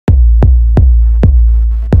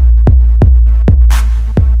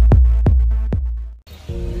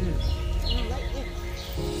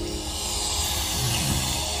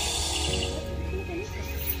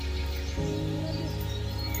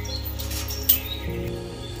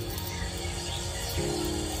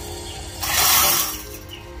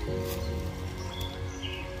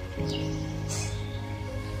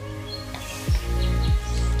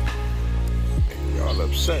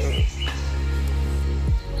saying?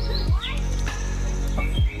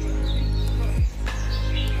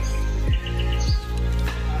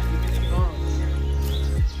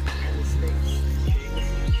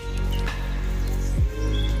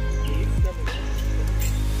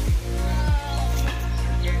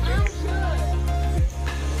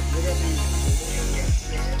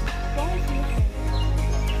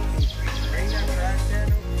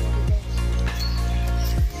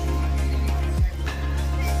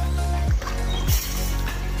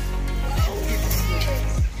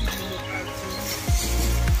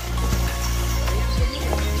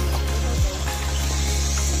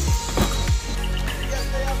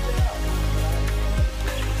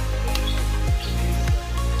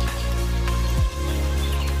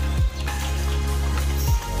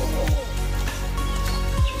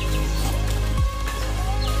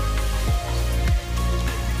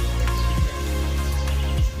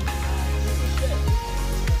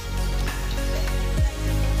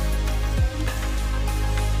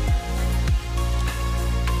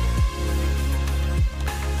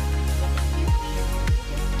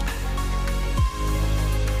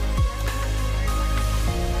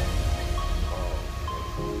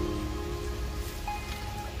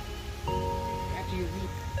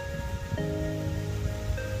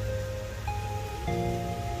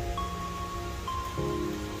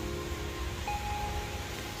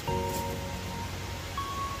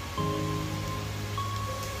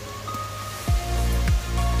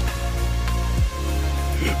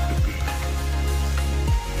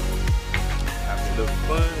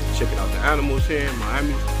 Checking out the animals here in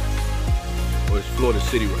Miami, or it's Florida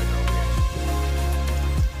City right now.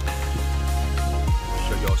 I'll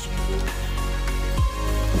show y'all some photos.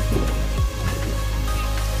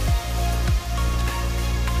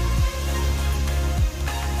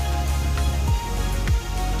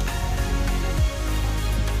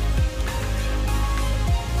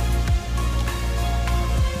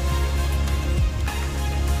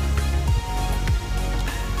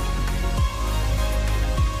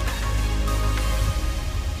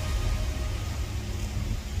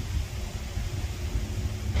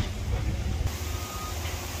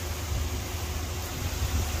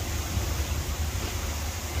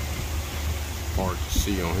 Hard to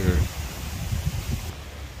see on here.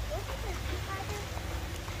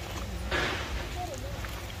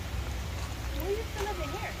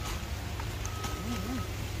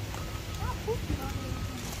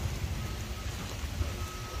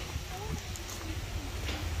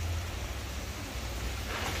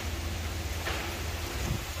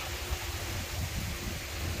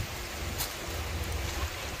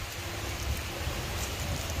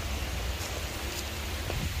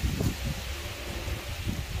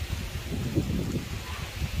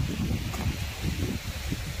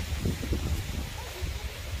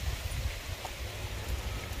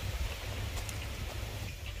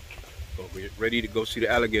 We're ready to go see the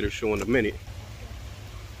alligator show in a minute.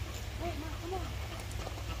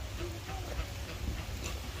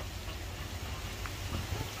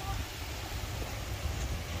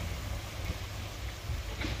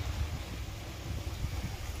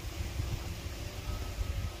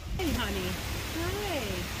 Hey, honey. Hi.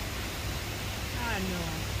 I know.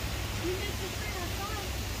 You missed your friend. I saw him.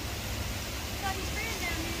 I saw your friend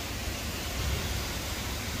down there.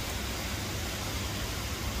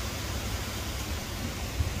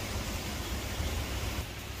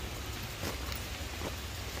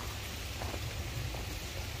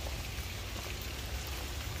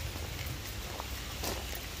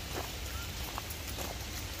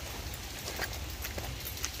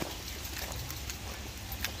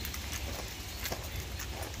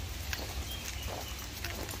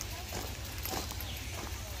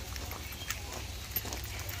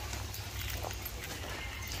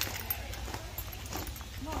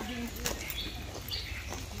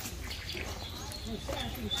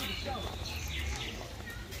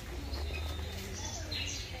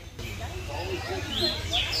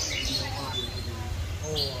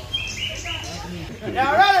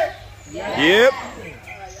 Y'all ready? Yep.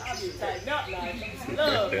 Y'all be tighten up now. Some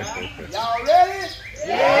love, y'all ready?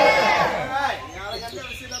 Yeah. All right. Y'all ain't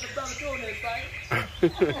never seen another brother doing this, right? I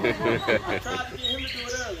tried to get him to do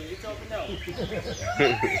it earlier. He told me no.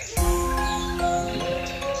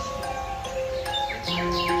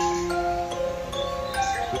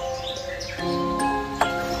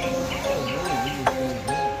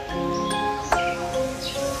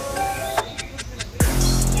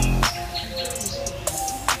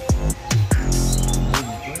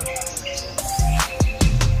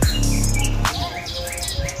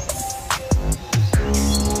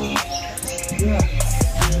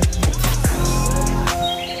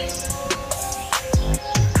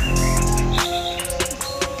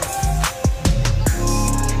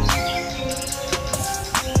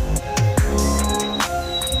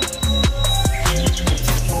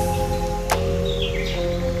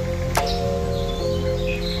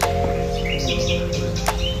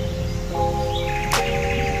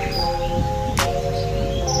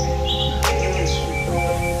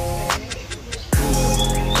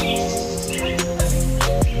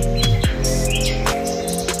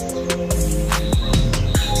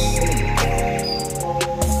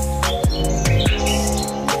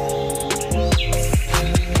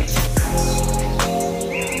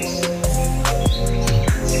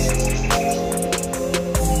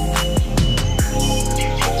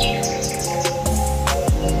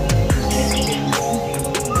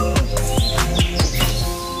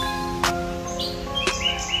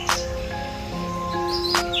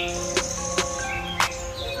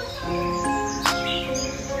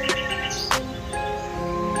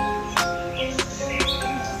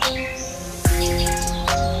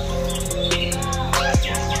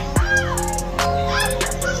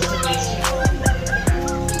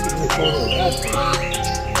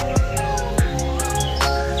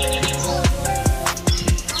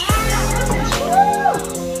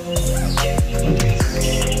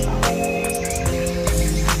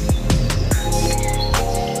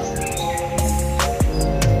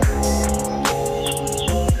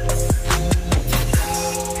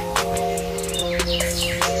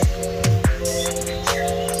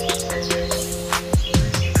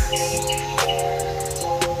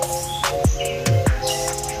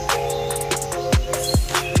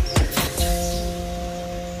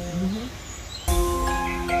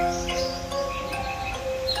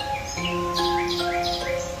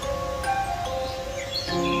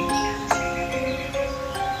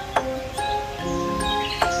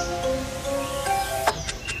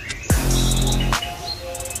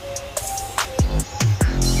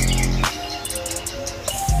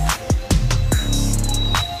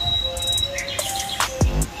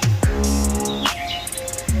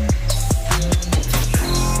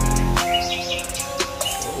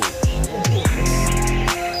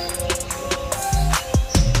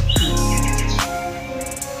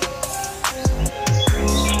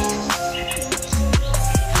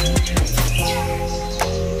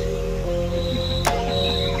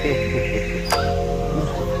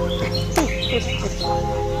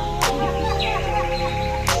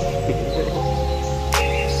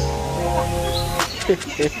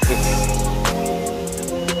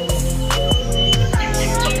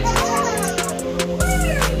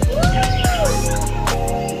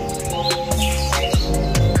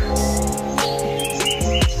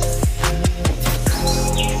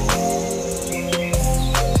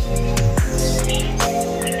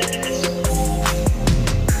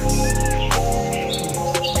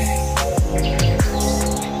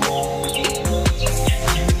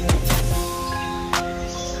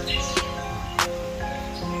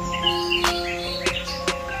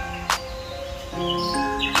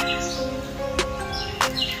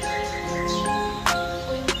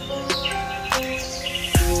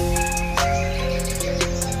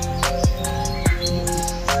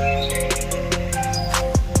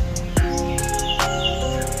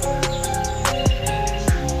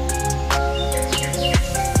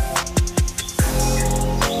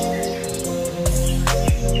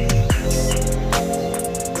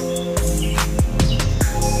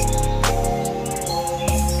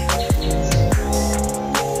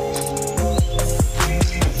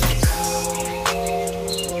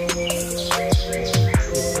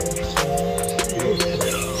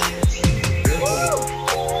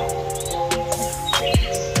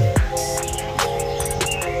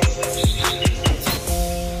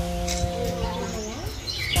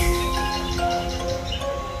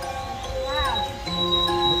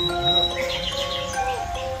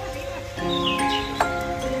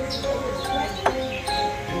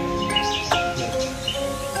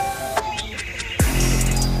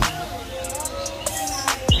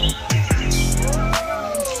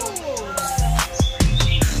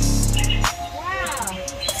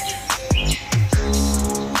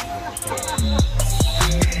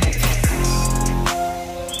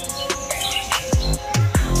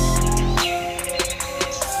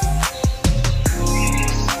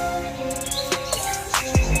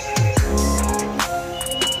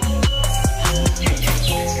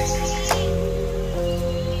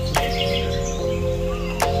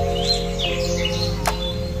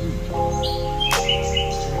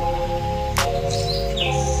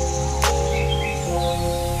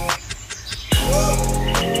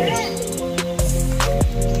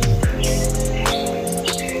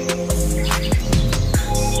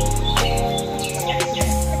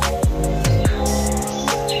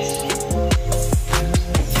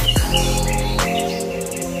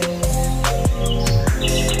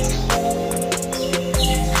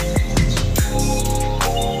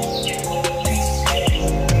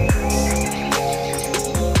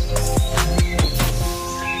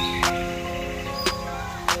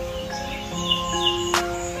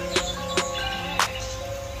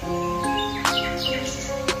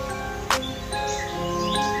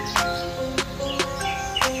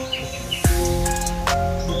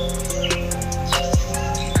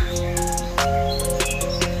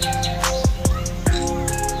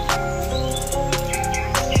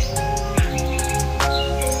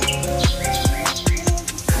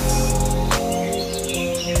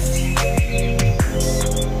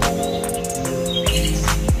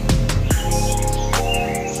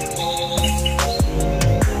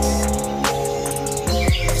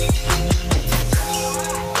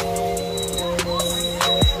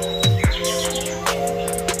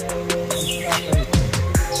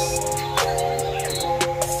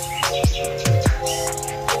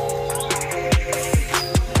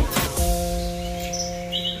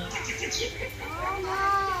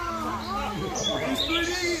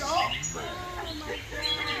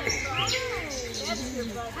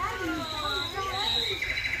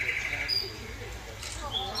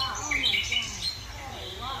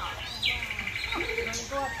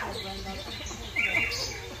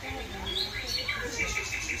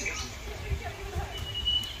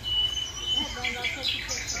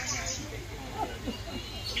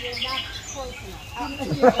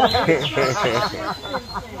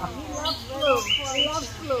 He loves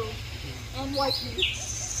blue and white meat.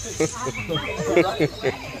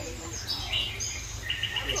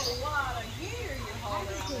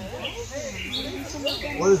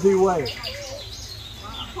 What does he weigh?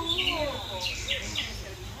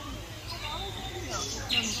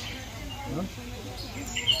 Huh?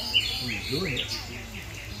 He's doing it.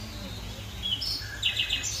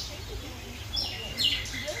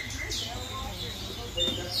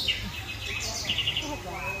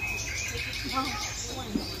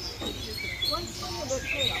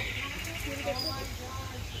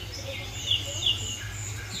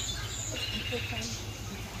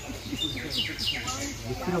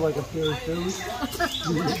 You feel like a pair of shoes?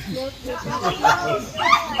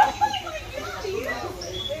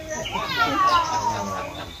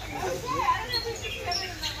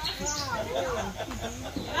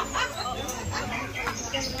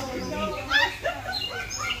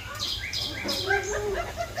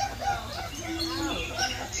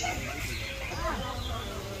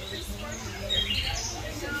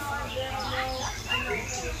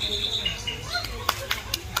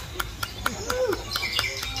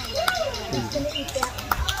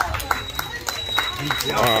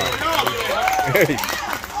 Hey.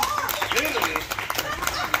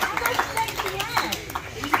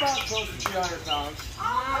 He's about close to 300 pounds. Oh.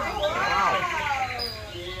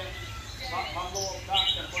 My little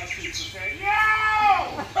doctor must be saying, I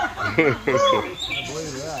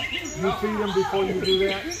believe that. You feed them before you do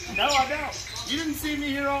that? no, I don't. You didn't see me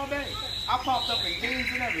here all day. I popped up in jeans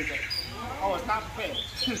and everything. Oh, it's not fair.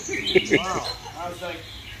 Wow. I was like,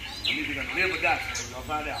 I'm either going to live or die. I'll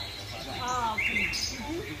find out. Oh,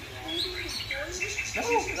 No,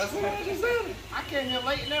 that's what I just said. I came here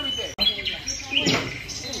late and everything.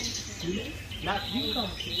 Not you come.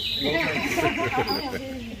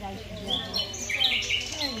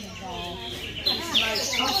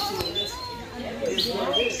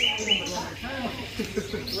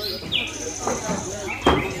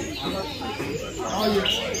 Oh, yeah.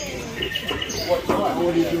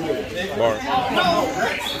 What do you do with it? Bark. No,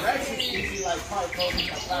 Rex is easy, like probably close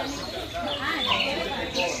to 5, 6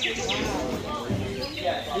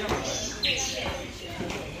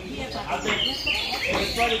 I think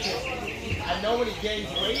it's funny because I know when he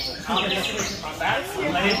gains weight, I'm going to switch my back. So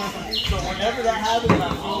whenever that happens, I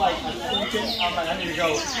feel like I'm thinking, I'm like, I need to go.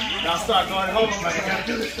 And I'll start going home. I'm like, I got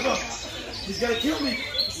to do this. Come on. He's going to kill me.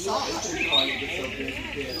 Oh,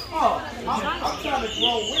 I'm trying to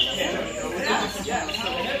grow with him. Yeah. So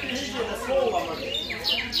whenever he gets a soul, I'm going to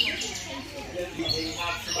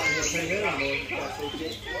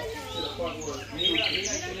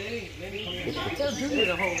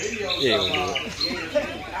Yeah.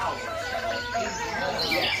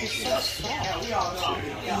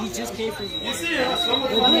 He just came from You see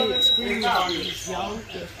him? screaming about he's young.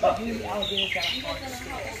 These alligators got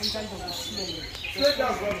sometimes they'll be slow. Split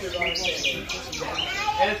down rubbed it on his face.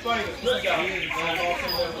 And it's funny, the split down, and I also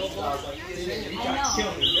went with I was like, he got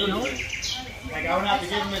killed me. Like, I would have to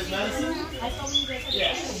give him his medicine.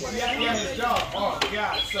 Yeah, he had his job. Oh,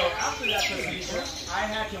 God. So after that procedure, I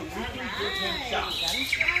had to weekly give him shots.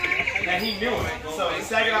 And he knew it. So the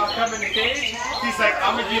second I was coming in the cage, he's like,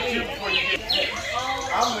 I'm going to get you before you get hit.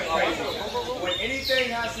 I'm the crazy. When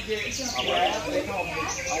anything has to get grabbed, they call me.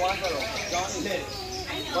 I want to go. Johnny hit.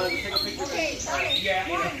 Take a picture. Yeah.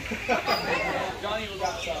 Johnny will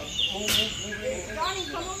got some. Johnny,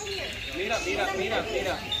 come over here. Mira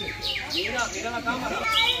la cámara.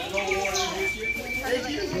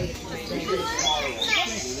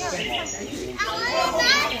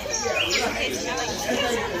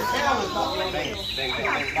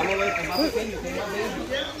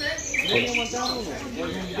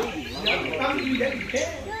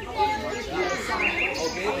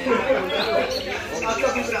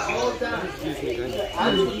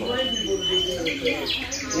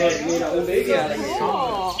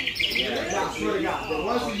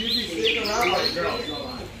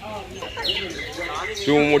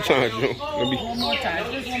 Do one more time, Joe. One more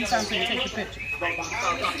time. Just one time so you take the picture.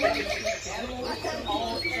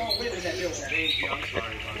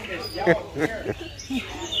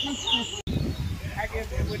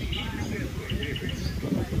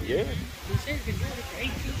 Yeah. He said he could do it for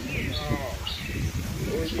 18 years.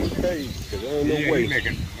 Okay, because there ain't no way.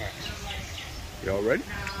 Y'all ready?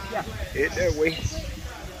 Yeah. Head that way.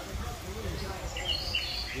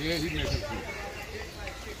 Yeah, he makes it.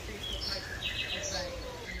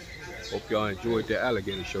 Hope y'all enjoyed that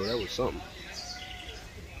alligator show. That was something.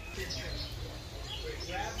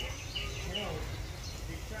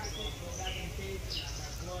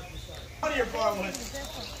 One of your bar was,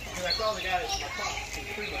 because I called the guy that's my pop,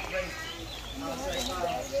 he's pretty much crazy. I was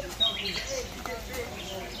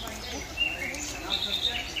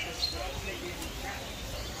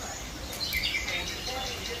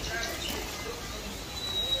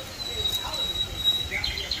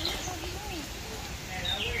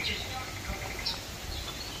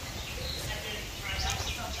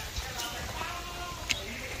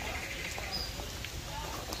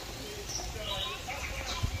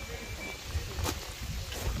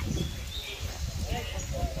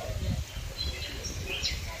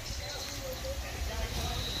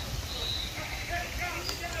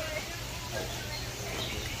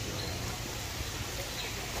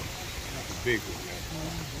Big one, man.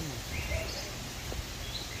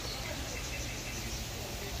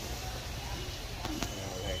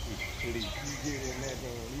 You get in that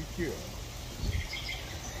thing, you kill.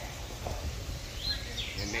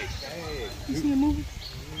 And they bad. You see him moving?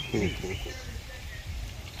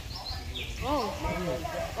 Oh.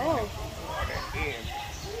 Oh.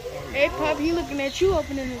 Hey, pup, he looking at you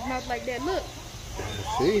opening his mouth like that. Look.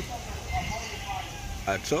 See?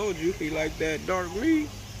 I told you he like that dark meat.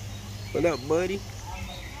 What up, buddy?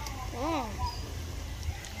 Oh.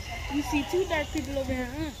 You see two dark people over here,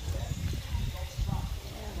 huh?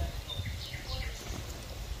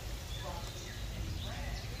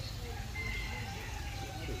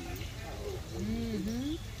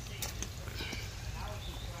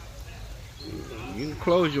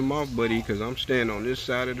 close your mouth, buddy, because I'm standing on this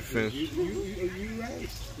side of the fence. You right.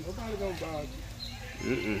 Nobody gonna bother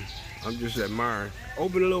you. I'm just admiring.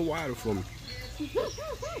 Open a little wider for me.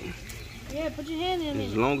 Yeah, put your hand in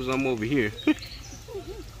As it. long as I'm over here.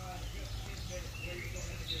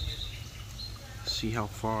 See how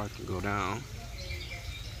far I can go down.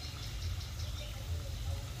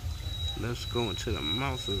 Let's go into the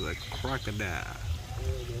mouth of a crocodile.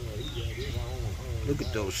 Look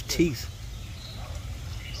at those teeth.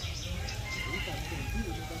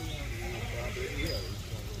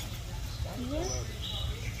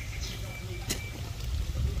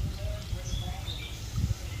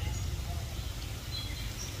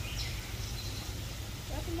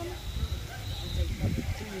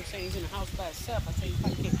 You saying he's in the house by himself. I tell you, I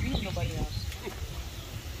can't be with nobody else.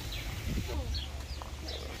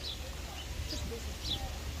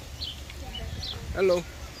 Hello.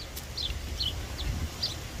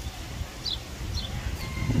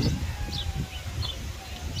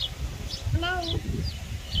 Hello.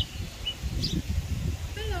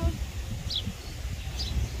 Hello.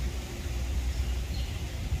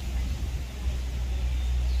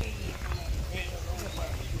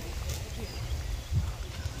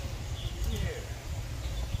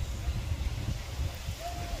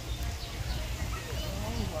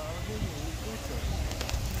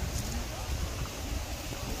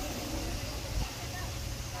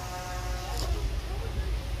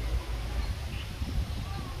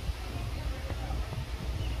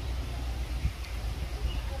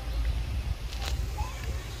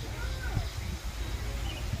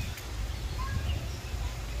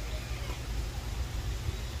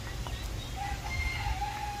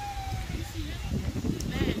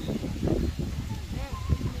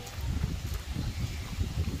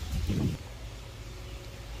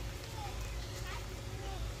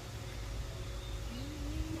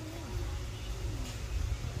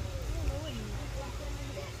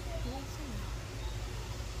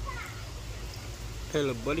 Hey,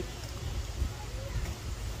 little buddy.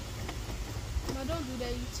 No, don't do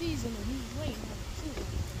that. You teasing him. He's waiting.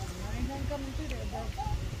 I ain't gonna come through there, bro.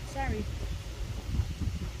 Sorry.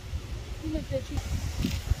 He looked at you.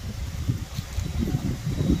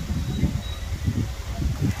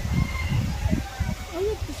 Oh,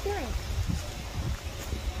 look, the squirrel.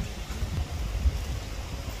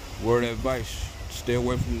 Word of advice. Stay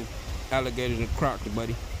away from the alligators and crocs,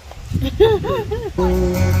 buddy.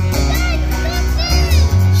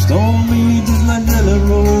 Stormy just like Nelly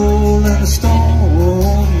roll and a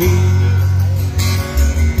stormy.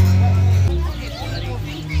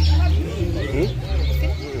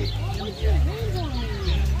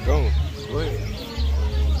 Go on. Go ahead.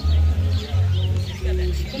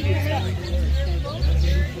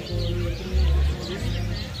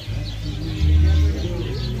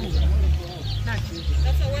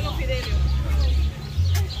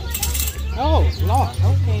 Oh, Lord.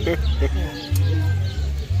 Okay.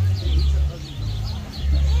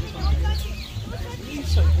 You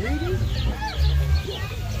so greedy.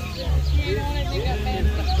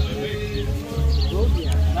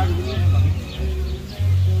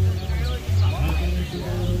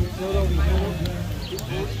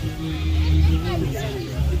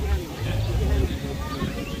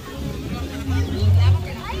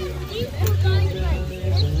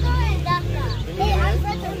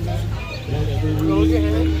 Close your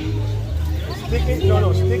hand. Stick it.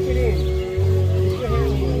 No, stick it in. Stick your hand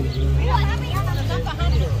in.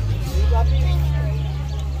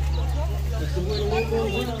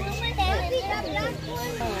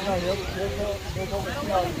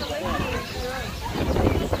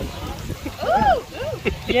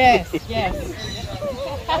 Yes, yes.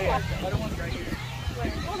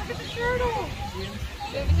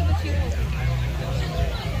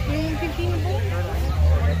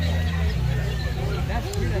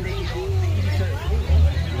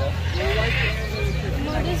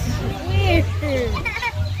 This is weird.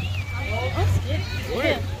 I'm scared. Go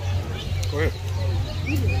ahead. Go ahead.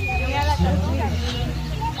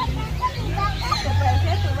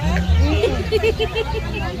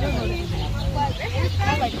 I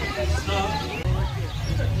like it.